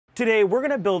Today, we're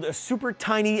gonna build a super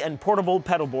tiny and portable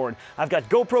pedal board. I've got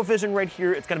GoPro Vision right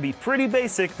here. It's gonna be pretty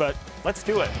basic, but let's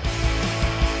do it.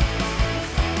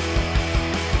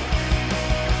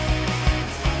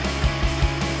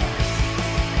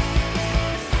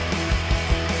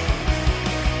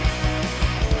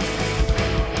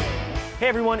 Hey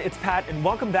everyone, it's Pat and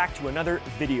welcome back to another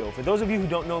video. For those of you who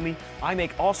don't know me, I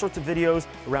make all sorts of videos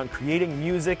around creating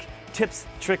music, tips,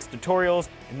 tricks, tutorials,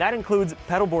 and that includes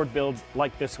pedal board builds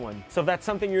like this one. So if that's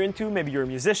something you're into, maybe you're a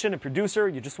musician, a producer,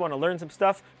 you just want to learn some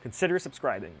stuff, consider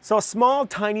subscribing. So a small,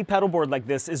 tiny pedal board like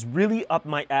this is really up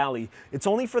my alley. It's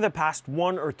only for the past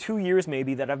 1 or 2 years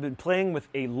maybe that I've been playing with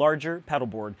a larger pedal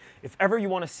board. If ever you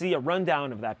want to see a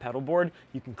rundown of that pedal board,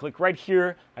 you can click right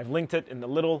here. I've linked it in the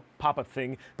little pop-up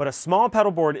thing. But a small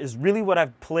pedal board is really what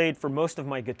I've played for most of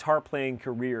my guitar playing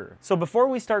career. So before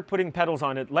we start putting pedals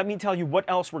on it, let me tell you what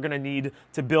else we're going to need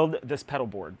to build this pedal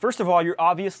board. First of all, you're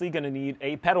obviously going to need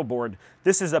a pedal board.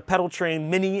 This is a Pedal Train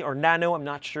Mini or Nano, I'm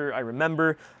not sure, I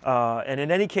remember. And in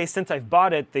any case, since I've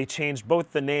bought it, they changed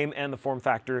both the name and the form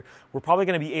factor. We're probably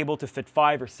going to be able to fit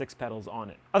 5 or 6 pedals on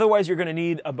it. Otherwise, you're going to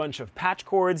need a bunch of patch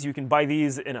cords. You can buy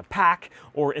these in a pack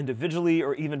or individually,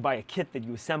 or even buy a kit that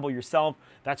you assemble yourself.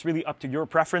 That's really up to your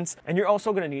preference. And you're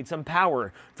also going to need some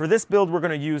power. For this build, we're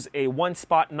going to use a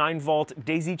 1-spot 9-volt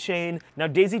daisy chain. Now,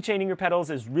 daisy chaining your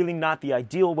pedals is really not the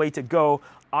ideal way to go.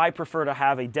 I prefer to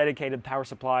have a dedicated power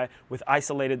supply with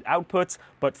isolated outputs,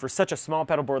 but for such a small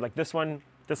pedal board like this one,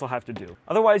 this will have to do.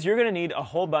 Otherwise, you're going to need a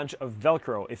whole bunch of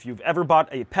Velcro. If you've ever bought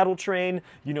a pedal train,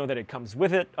 you know that it comes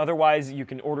with it. Otherwise, you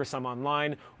can order some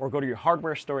online or go to your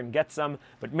hardware store and get some,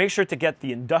 but make sure to get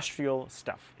the industrial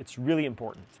stuff. It's really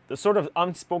important. The sort of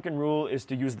unspoken rule is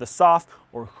to use the soft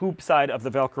or hoop side of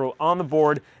the Velcro on the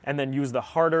board and then use the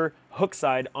harder hook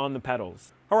side on the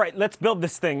pedals. All right, let's build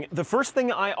this thing. The first thing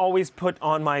I always put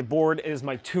on my board is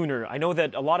my tuner. I know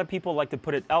that a lot of people like to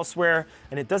put it elsewhere,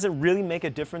 and it doesn't really make a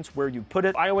difference where you put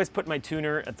it. I always put my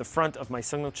tuner at the front of my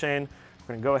signal chain.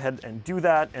 We're gonna go ahead and do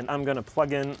that, and I'm gonna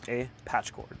plug in a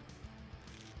patch cord.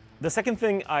 The second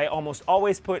thing I almost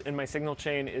always put in my signal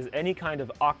chain is any kind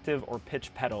of octave or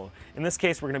pitch pedal. In this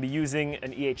case, we're gonna be using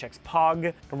an EHX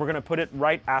POG, and we're gonna put it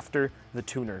right after the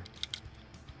tuner.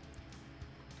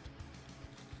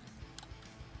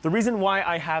 The reason why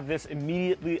I have this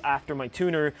immediately after my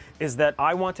tuner is that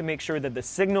I want to make sure that the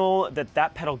signal that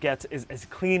that pedal gets is as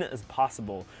clean as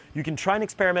possible. You can try and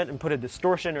experiment and put a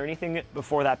distortion or anything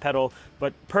before that pedal,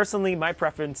 but personally my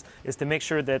preference is to make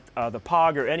sure that the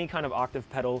POG or any kind of octave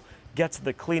pedal gets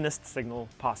the cleanest signal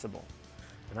possible.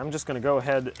 And I'm just going to go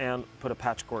ahead and put a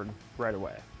patch cord right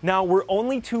away. Now, we're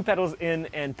only 2 pedals in,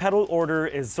 and pedal order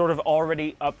is sort of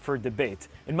already up for debate.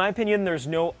 In my opinion, there's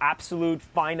no absolute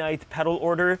finite pedal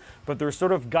order, but there's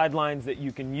sort of guidelines that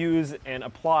you can use and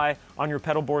apply on your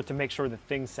pedal board to make sure that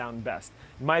things sound best.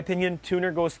 In my opinion,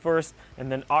 tuner goes first,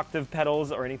 and then octave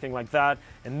pedals or anything like that,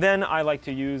 and then I like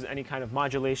to use any kind of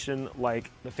modulation like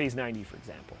the Phase 90, for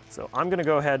example. So I'm going to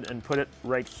go ahead and put it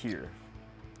right here.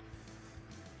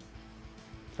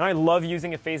 Now, I love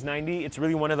using a Phase 90. It's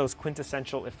really one of those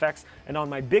quintessential effects. And on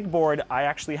my big board, I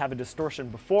actually have a distortion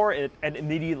before it and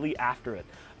immediately after it.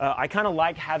 I kind of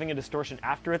like having a distortion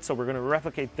after it, so we're going to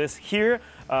replicate this here.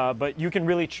 But you can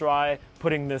really try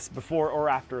putting this before or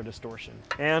after a distortion.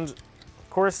 And of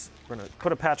course, we're going to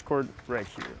put a patch cord right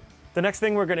here. The next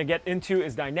thing we're going to get into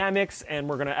is dynamics, and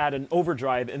we're going to add an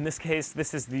overdrive. In this case,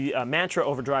 this is the Mantra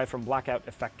overdrive from Blackout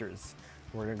Effectors.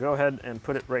 We're going to go ahead and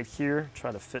put it right here,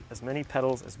 try to fit as many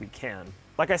pedals as we can.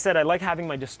 Like I said, I like having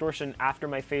my distortion after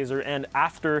my phaser and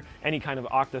after any kind of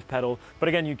octave pedal, but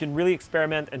again, you can really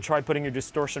experiment and try putting your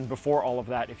distortion before all of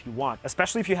that if you want,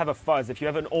 especially if you have a fuzz. If you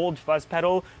have an old fuzz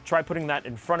pedal, try putting that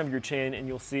in front of your chain and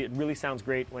you'll see it really sounds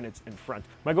great when it's in front.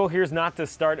 My goal here is not to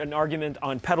start an argument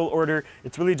on pedal order,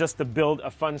 it's really just to build a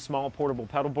fun, small, portable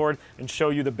pedal board and show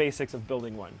you the basics of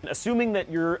building one. Assuming that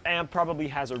your amp probably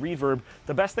has a reverb,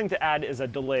 the best thing to add is a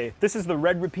delay. This is the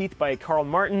Red Repeat by Carl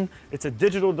Martin. It's a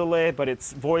digital delay, but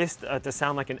it's voiced to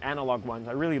sound like an analog one.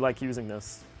 I really like using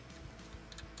this.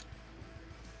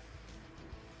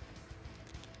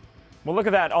 Well, look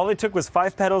at that. All it took was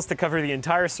 5 pedals to cover the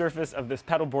entire surface of this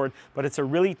pedal board, but it's a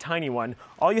really tiny one.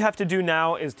 All you have to do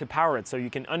now is to power it. So you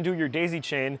can undo your daisy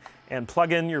chain and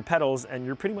plug in your pedals, and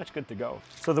you're pretty much good to go.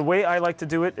 So the way I like to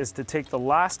do it is to take the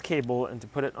last cable and to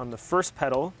put it on the first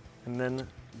pedal, and then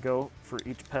go for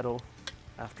each pedal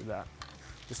after that.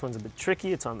 This one's a bit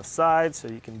tricky. It's on the side, so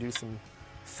you can do some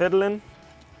fiddling.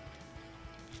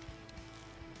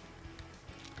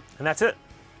 And that's it.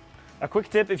 A quick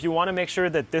tip, if you want to make sure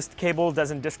that this cable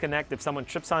doesn't disconnect if someone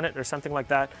trips on it or something like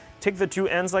that, take the 2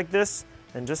 ends like this,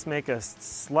 and just make a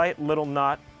slight little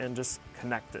knot and just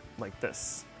connect it like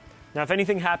this. Now, if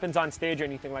anything happens on stage or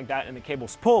anything like that and the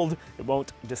cable's pulled, it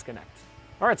won't disconnect.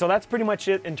 All right, so that's pretty much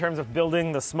it in terms of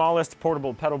building the smallest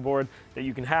portable pedal board that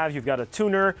you can have. You've got a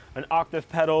tuner, an octave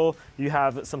pedal, you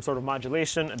have some sort of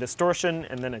modulation, a distortion,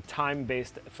 and then a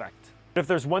time-based effect. If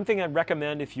there's one thing I'd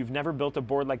recommend if you've never built a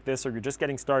board like this, or you're just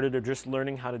getting started or just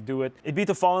learning how to do it, it'd be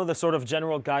to follow the sort of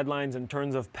general guidelines in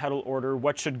terms of pedal order,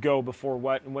 what should go before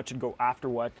what and what should go after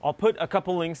what. I'll put a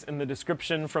couple links in the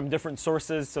description from different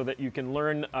sources so that you can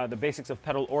learn the basics of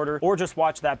pedal order, or just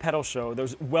watch that pedal show.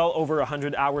 There's well over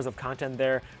 100 hours of content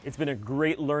there. It's been a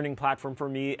great learning platform for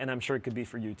me, and I'm sure it could be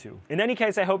for you too. In any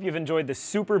case, I hope you've enjoyed this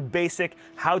super basic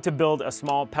how to build a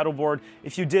small pedal board.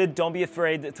 If you did, don't be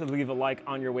afraid to leave a like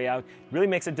on your way out. It really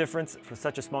makes a difference for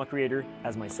such a small creator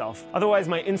as myself. Otherwise,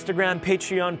 my Instagram,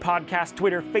 Patreon, podcast,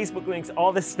 Twitter, Facebook links,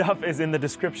 all this stuff is in the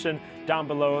description down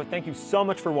below. Thank you so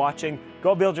much for watching.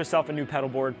 Go build yourself a new pedal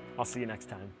board. I'll see you next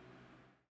time.